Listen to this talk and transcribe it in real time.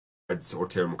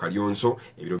hotel mu Kalyonso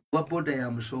ebiro wa boda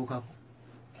ya musookako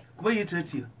kuba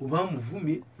yetati oba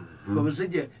muvumye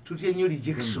abasajja tutye nnyo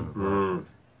rejection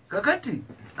kakati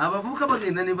abavubuka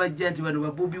bagenda ne bajja nti bano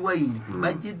ba Bobi Wine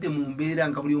bajjidde mu mbeera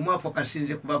nga buli omu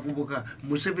afokasinze ku bavubuka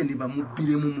Museveni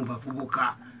bamubbiremu mu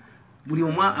bavubuka buli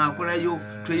omu akolayo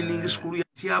training school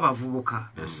y'abavubuka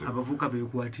abavubuka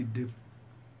beekwatidde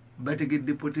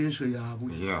bategedde potential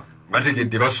yaabwe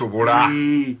bategedde basobola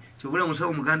kyobola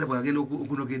musawo muganda bwagenda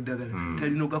okunoga eddagala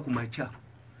talinoga ku makya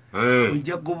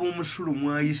ojja kugoba omusulu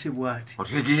mwayise bw'ati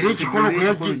otegeera ekikolo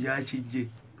gyakijje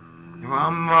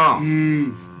wamma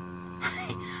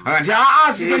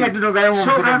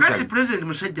kakati president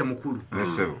musajja mukulu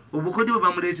obukodi bwe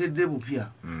bamuleetedde bupya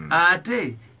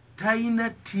ate talina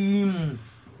tiimu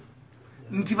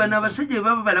nti bano abasajja bwe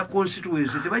baba bala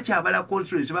constituency tebakyabala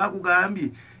constituency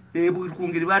bakugambye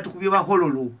kungeri batukubye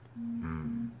bahololo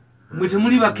mwe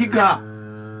temuli bakiga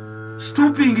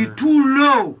stooping too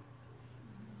low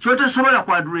kyotasobola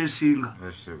kwadressinga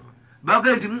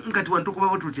baga nti nkati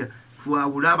wantukubabo tutya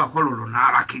twawula abahololo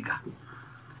n'abakiga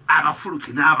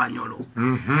abafuluki n'abanyolo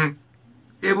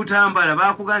ebutambala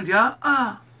bakuga nti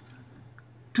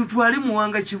tutwale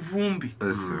muwanga kivumbi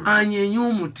anyenye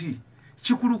omuti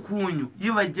kikulukunyu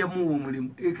ye bajjamuwa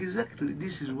omulimu exactly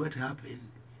this is what happened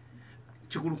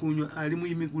kikulukunyu ali mu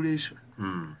immigration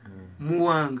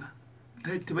muwanga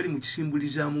tebali mu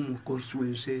kisimbulizaamu mu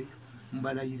constituency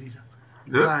mbalayirira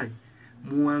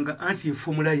muwanga anti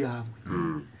efomula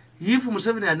yaabwe if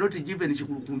Museveni had not given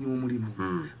kikulukunyu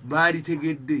omulimu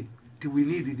baalitegedde ti we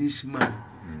need this man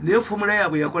naye fomula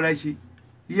yaabwe yakola ki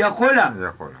yakola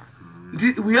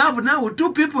nti we have now two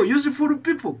people useful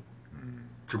people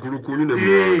kikulukunyu ne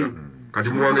muwanga kati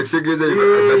muwanga kitegeeza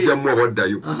ajjamu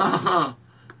awaddayo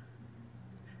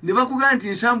ne bakugaa nti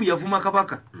ensambu yavuma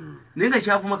kabaka naye nga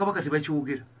kyavuma kabaka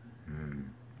tebakyogera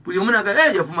buli omu naga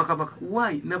yavuma kabaka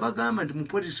why nabagamba nti mu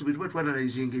politics bwe tuba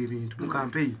twanalizinga ebintu mu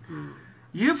campaign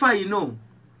if I know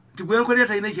nti gwenkolera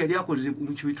talina kyali akoze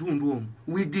mu kibitundu omwo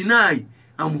we deny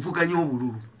amuvuganya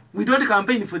obululu we don't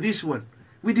campaign for this one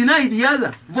we deny the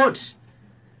other votes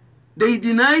they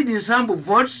denied in some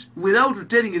votes without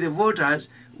telling the voters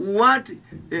what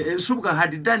Nsubuga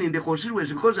had done in the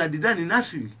constituency because had done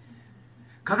nothing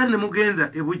kakati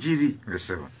nemugenda ebujiri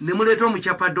nemuleeta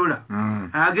omukyapadola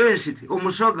against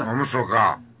omusoga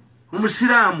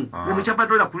omusiraamu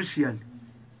omukyapadola Christian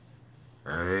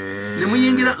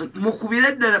nemuyingira mukubira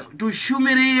eddala to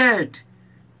humiliate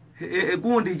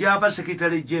egundi gyava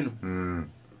secretary general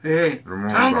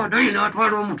tanga odayina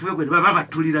batwala omutwe gwe baba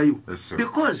batulirayo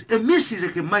because a miss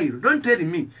is a mile don't tell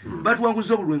me but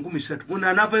wanguza obulwe 13 ono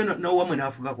anavayo nawamwe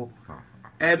n'afugako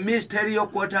a miss teri yo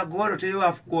quarter goal teri yo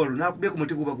half goal nakubye ku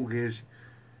muti guba kugezi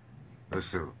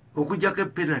okujjako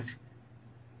penalty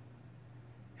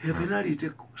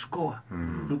penalty score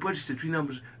mu police twina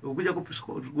okujja ku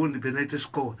goal penalty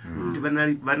score nti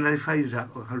banali fines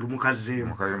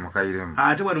akalumukazeemu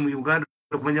ate wano mu Uganda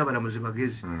okumanya abalamuzi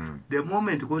bagezi the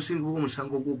moment kosinga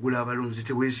omusango ogwogula abalonzi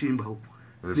tewesimbawo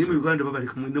ni mu Uganda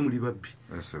babaleka mwenda muli babbi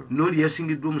noli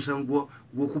yasingiddwa omusango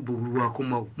gw'okubba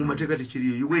obulwakomawo mu mateeka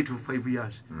tekiriyo you wait for 5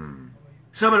 years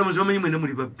sabalamuzi bamanyi mwenda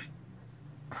muli babbi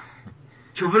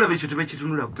kyovula bekyo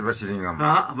tebakitunulako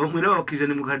mwena babakkiriza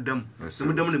ne mukaddamu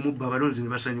nemuddamu ne mubba abalonzi ne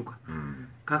basanyuka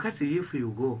kakati if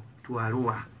you go to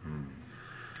Arua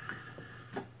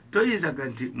toyinzaga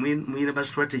nti mwina ba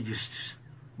strategists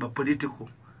ba political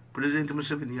President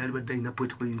Museveni yali badde alina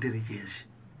political intelligence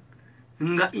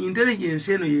nga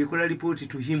intelligence eno yekola report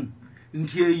to him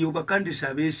nti eyo bakandisa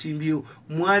abeesimbyewo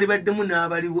mwali baddemu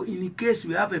n'abaliwo in case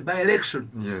we have a by-election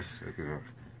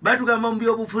batugamba mu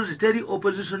byobufuzi teri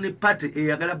opposition party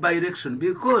eyagala by-election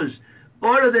because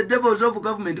all of the devils of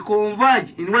government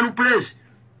converge in one place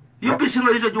UPC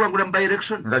ngoyizo giwangula mu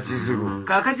by-election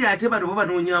kakati ate bano bo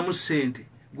banoonyaamu ssente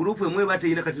gurupu emwe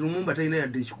bateyina kati Lumumba talina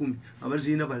yadde 10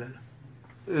 abaziina balala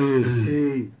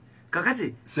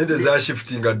kakati sente za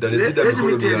shifting adalezida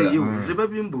bikolo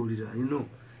zebabimbuulira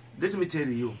let me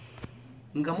tell you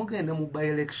nga mugenda mu by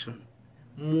election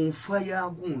mu faya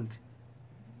gundi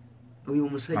oyo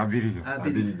musajja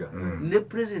abiriga ne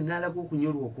president n'alaga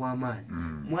okunyolwa okw'amaanyi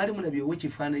mwali mulabyewo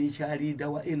ekifaananyi kya leader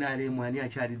wa NRM ani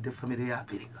akyalidde family ya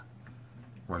Abiriga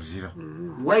wazira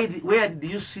where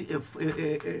did you see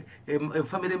a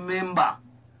family member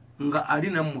nga ali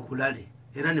nammwe kulale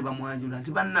era ne bamwanjula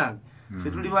nti bannange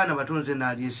ffe tuli baana batonze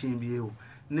naali esimbyewo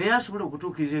naye asobola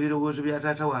okutuukiriza ebirowoozo bya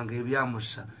taata wange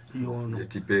ebyamussa yono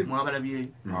mwabalabyeyo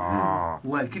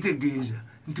kitegeeza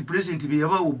nti president bye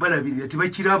yabawo balabirira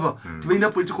tebakiraba tebalina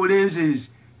political lenses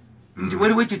nti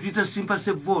waliwo ekituyita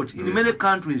sympathy vote in many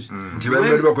countries nti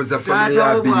bali bakoza family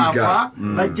ya Biriga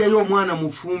bajjayo omwana mu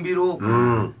ffumbiro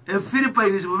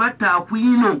Philippines bwe batta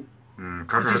Aquino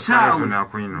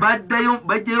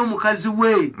bajjayo mukazi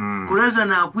we kulaza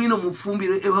na Aquino mu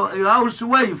ffumbiro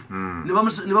housewife ne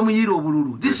bamuyiira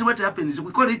obululu. This is what happens.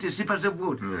 We call it a sympathy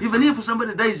vote. Even if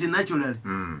somebody dies naturally.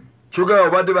 Chuga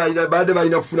bade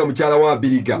balina kufuna mukyala wa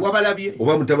Biriga wabalabye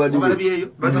oba mutabani wabalabye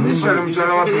but initially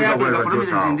mukyala wa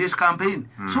Biriga in this campaign.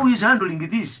 So he's handling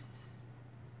this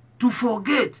to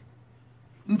forget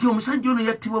nti omusajja ono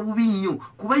yattibwa bubi nnyo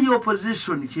kuba ye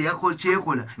opposition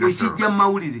kyekola ekijja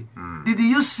mawulire. Did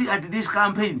you see at this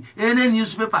campaign any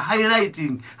newspaper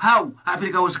highlighting how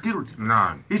Africa was killed?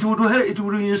 None. It would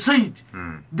incite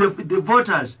the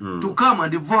voters to come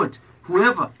and vote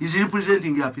whoever is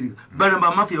representing Africa.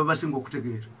 Banamba mafia babasinga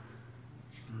okutegeera.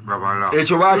 Babala.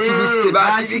 Ekyo bakibisse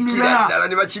bakibikira ddala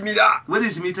ne bakimira. Where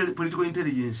is political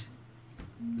intelligence?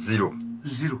 Zero.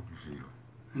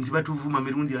 Nti batuvuma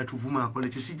Mirundi atuvuma akola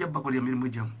kisijja bakolya mirimu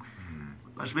gyamu.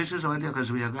 Basibeseza wandi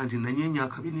akazibu yaga nti nanyenya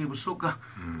akabini ebusoga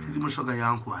tiri musoga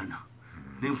yankwana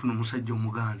nenfuna omusajja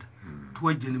omuganda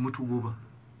tuwejje ne mutugoba.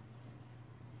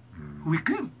 We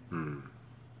came.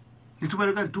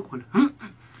 Nitubaleka tukola.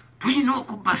 Tuyina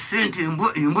okuba sente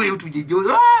embwa eyo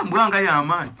tugijjo mbwanga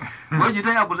y'amaanyi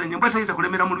bwagita yakuzanya mbwa tayita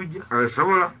kulemera mu lujja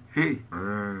sobola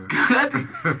kati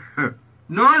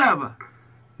nolaba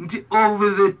nti of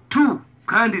the two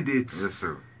candidates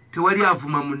tewali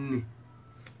avuma munne.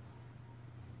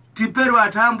 Tipero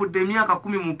atambudde emyaka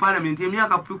 10 mu parliament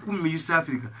emyaka 10 mu East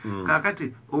Africa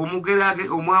kakati omugerage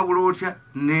omwabula otya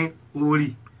ne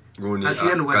oli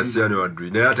Kasiyano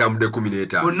wadri naye atambudde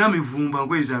 15 onna mivumba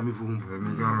ngoyeza mivumba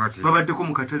babaddeko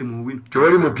mu katale mu wino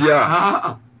tewali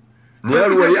mupya naye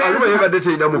aluwa yabadde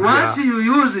teyina mupya. Once you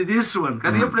use this one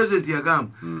kati ye president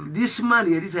yagamba this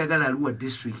man yali tayagala Arua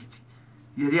district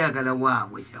yali ayagala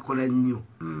waabwe yakola nnyo.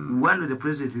 One of the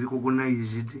president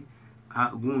recognized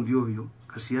gundi oyo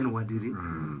Kasiyano wadiri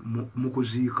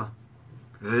mukuziika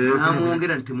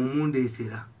namwongera nti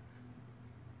mumundeetera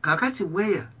kakati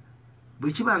bweya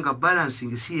bwekibanga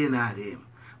balancing CNRM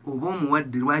oba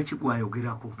omuwadde lwaki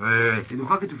gwayogerako. In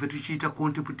fact ffe tukiyita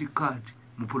contempt card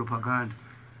mu propaganda.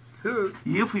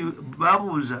 If you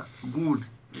babuuza good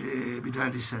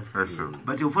bitandisale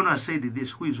but Ofono has said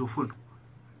this, who is Ofono?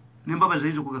 Nembabaza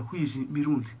yizo kuga who is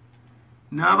Mirundi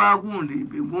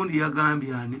n'abagundi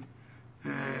yagambye ani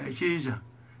kiza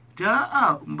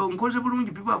nkoze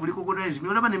bulungi people have recognized me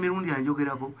olaba ne Mirundi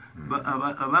anjogerako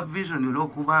aba vision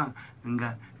olwokuba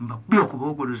nga mbakubye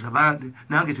okubogoloza bande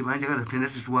nange tebanjagala tena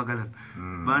tetuwagala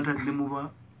bantadde muba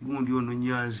gundi ono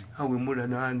Nyanzi awe mula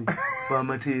nani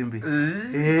bamatembe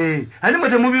ani mwe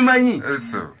temubimanyi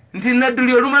nti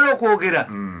nadduli olumala okwogera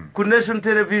ku national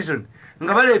television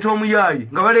nga baleeta omuyayi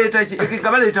nga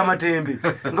baleeta matembe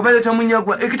nga baleeta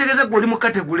munyagwa ekitegeeza gwe oli mu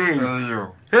kategule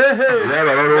eyo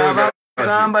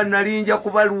gamba nalinja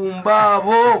kubalumba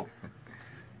abo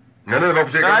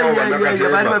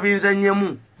baali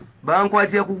babinzanyemu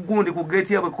bankwatira ku gundi ku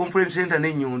gate yabwe conference center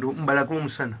n'ennyondo mbalako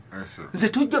omusana nze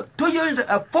toyoyinza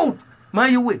afford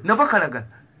my way nava kalagala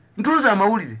ntunza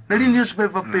amawulire nali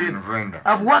newspaper pen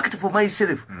I've worked for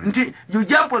myself nti you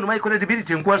jump on my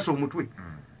credibility nkwasa omutwe.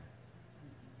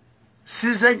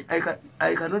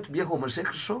 I cannot be a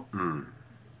homosexual.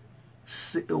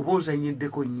 Oba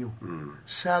ozanyiddeko nnyo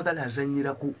saagala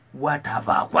azanyira ku what have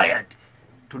acquired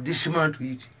to dismantle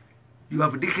it. You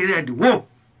have declared war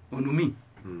on me.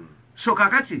 So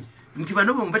kakati nti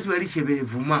bano bombati bali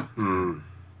kyebeevuma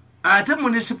ate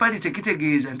municipality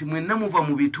kitegeeza nti mwenna muva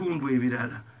mu bitundu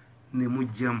ebirala ne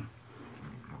mujjamu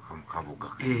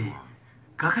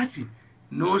kakati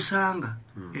nosanga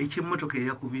ekimotoka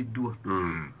eyakubiddwa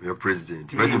ya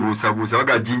president bagibuusabuusa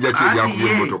bagajinja kyeryakuba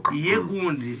emotoka ye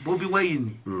gundi Bobi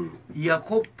Wine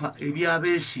yakoppa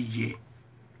ebyabeesiye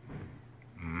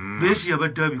Beesiye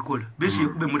abadde abikola Beesiye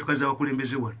kuba emotoka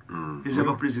z'abakulembeze wano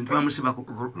ez'aba president bamusibako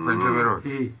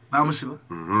bamusiba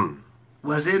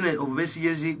wazene of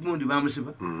Beesiye zigundi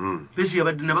bamusiba Beesiye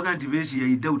abadde nabaga nti Beesiye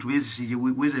yayidde out Beesiye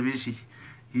weza Beesiye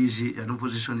is an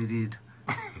opposition leader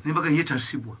nimbaga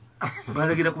yetasibwa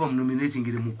balagira kuba nominating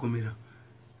ile mukomera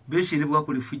Beesiye ne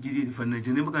bwakole fujiri elifanana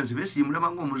je nimbaga nti Beesiye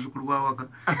mulaba ngo omuzukulu wa waka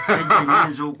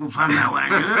ajja okufana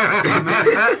wanyo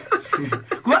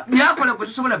kwa byakola ko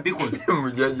tusobola bikola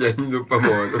mujanja yindo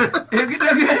pamono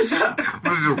ekitegeeza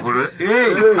muzukulu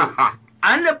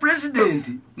ana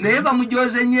president naye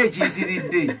bamujoze nnyo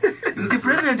ekiziridde nti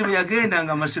president bwe yagenda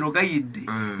nga amasiro gayidde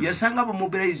yasanga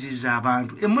bamobilize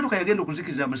abantu emmotoka yagenda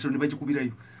okuzikiza amasiro ne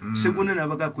bagikubirayo segunda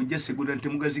nabaga kujja segunda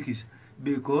ntemugazikiza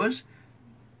because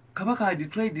Kabaka had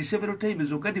tried several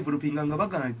times of developing nga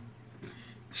baganye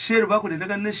shero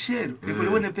bakoleraga ne shero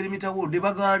ekolewo ne perimeter wall de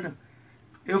bagana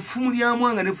efumu lya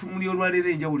mwanga ne fumu lyo lwalero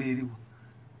enjawulo eriwo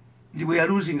ndi bwe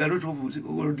yaluzinga lot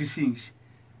of these things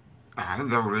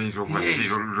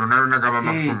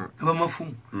kaba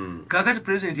mafumu kakati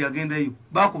president yagendayo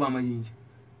bakuba amayinja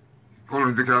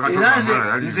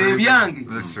nze ebyange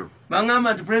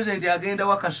bangamba nti president agenda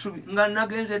wakasubi nga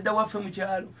nagenze edda waffe mu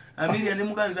kyalo Amelia ne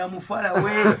muganza amufala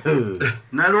we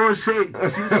nalose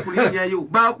sinza kulinyayo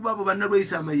bakubabo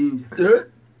bannalweyisa amayinja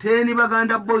 10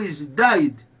 Baganda boys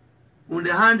died on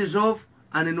the hands of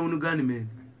an unknown gunman.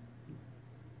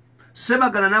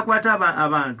 Sebagala nakwata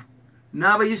abantu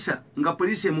n'abayisa nga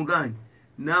police emuganyi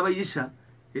n'abayisa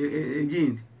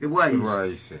egindi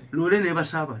ebwayise lole ne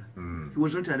basabala. He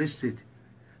was not arrested.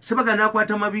 Sebagala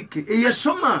nakwata mabike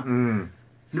eyasoma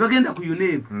nibagenda ku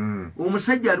UNEB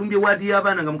omusajja alumbye wadi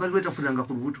y'abaana nga mukazi wetafulanga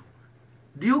ku lubuto.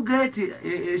 Do you get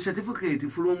a certificate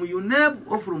from UNEB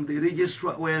or from the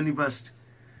registrar or university?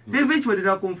 Eventually they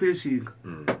are confessing.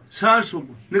 Saso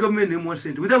ne government name was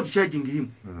sent without charging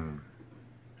him.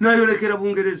 Na yolekera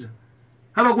bungereza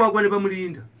abagwagwa ne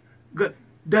bamulinda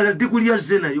dala dikuliya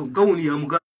zena yo gawuni ya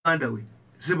muganda we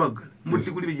sebagala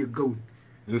mutikuli bye gawuni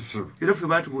yesu era fe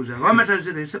batubuza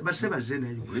bamatazena baseba zena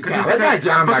yo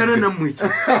bakana namwichi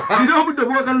ndiro budde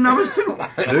bwakana nabasiru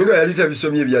ngo yalita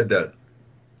bisomye byaddala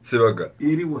sebaga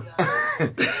iriwa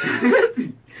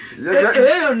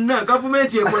na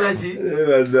government ekolaji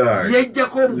yejja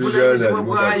ko obuvunanyizibwa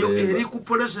bwayo eri ku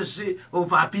process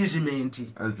of appeasement.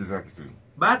 Exactly.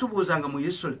 Batubuzanga mu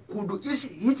Yesole kudu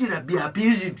hitira be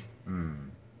appeased.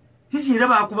 Hitira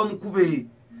bakuba mukube.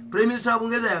 Prime Minister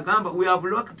Bungereza yagamba we have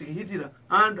locked hitira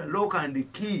under lock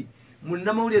and key.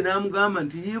 Munama ule namugamba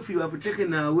nti if you have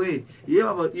taken away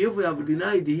if you have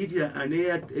denied hitira an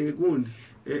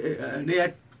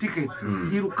air ticket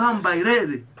he will come by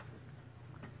rail.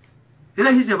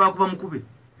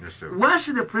 Yes,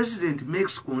 once the president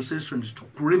makes concessions to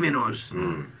criminals,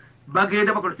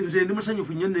 bagenda bakoze ndi musanyu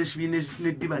nyonne sibine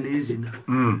ne diba nezina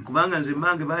kubanga nze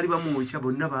mbange bali bamucha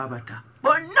bonna babata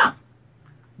bonna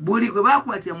buli kwe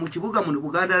bakwatya mu kibuga mu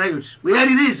Buganda riots we are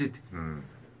released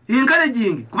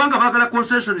encouraging kubanga bakala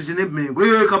concessions ne mengo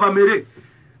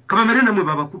kabamere namwe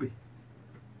babakube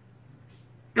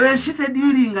shite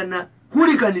dealing na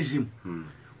hooliganism.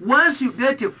 Once you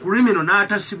get a criminal na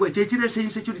atasibwa kyekire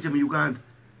security mu Uganda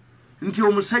nti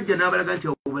omusajja nabalaga nti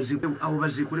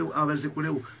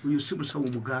abazikulewo uyu simusawo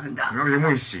Muganda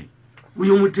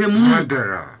uyu mutemu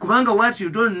kubanga what you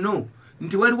don't know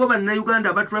nti waliwo banna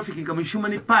Uganda ba trafficking mu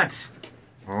human parts.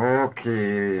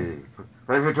 Okay.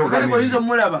 Kwa hizo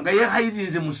mulaba nga ye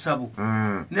hidinze musabo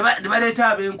ne baleta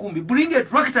abenkumbi bring a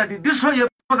tractor this way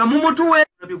paka mumutu we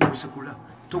nabigusekula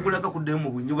tokulaga kudde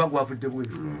mu bunyuba gwafudde bwe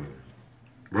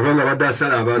babanga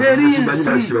badasala abantu bamanyi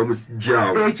basiba mu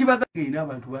jawo ekibaga ina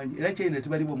abantu banyi era kyene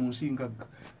tibalibo mu nsinga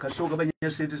kasoga banya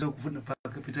sente zo kufuna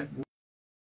capital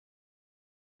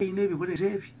ine bibone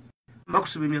zebi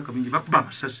bakusiba emyaka mingi bakuba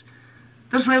masasi.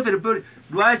 That's why everybody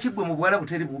lwaki bwe mu bwala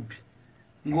buteri bubbi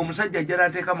ng'omusajja ajjala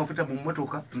ateeka amafuta mu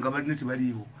mmotoka nga balina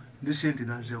tibaliiwo ndi sente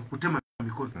naze kutema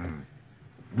mikono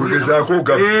bugezaako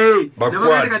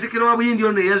bakwate katikiro wa Buyindi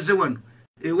ono yazze wano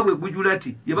ewawe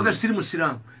Gujulati yabaga siri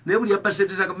musiramu naye buli yappa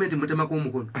sente za gavumenti mutemako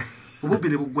omukono obubbi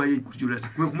ne bugwayo Gujulati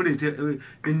kwe kumuleeta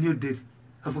New Delhi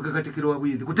afuka katikiro wa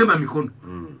Buyindi kutema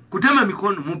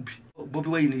mikono mubbi. Bobi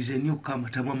Wine is a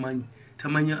newcomer tamamanyi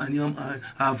tamanya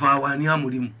avaawa ani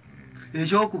amulimu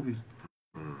ekyokubiri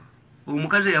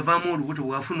omukazi yavaamu olubuto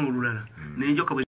bwafuna olulala n'enjoka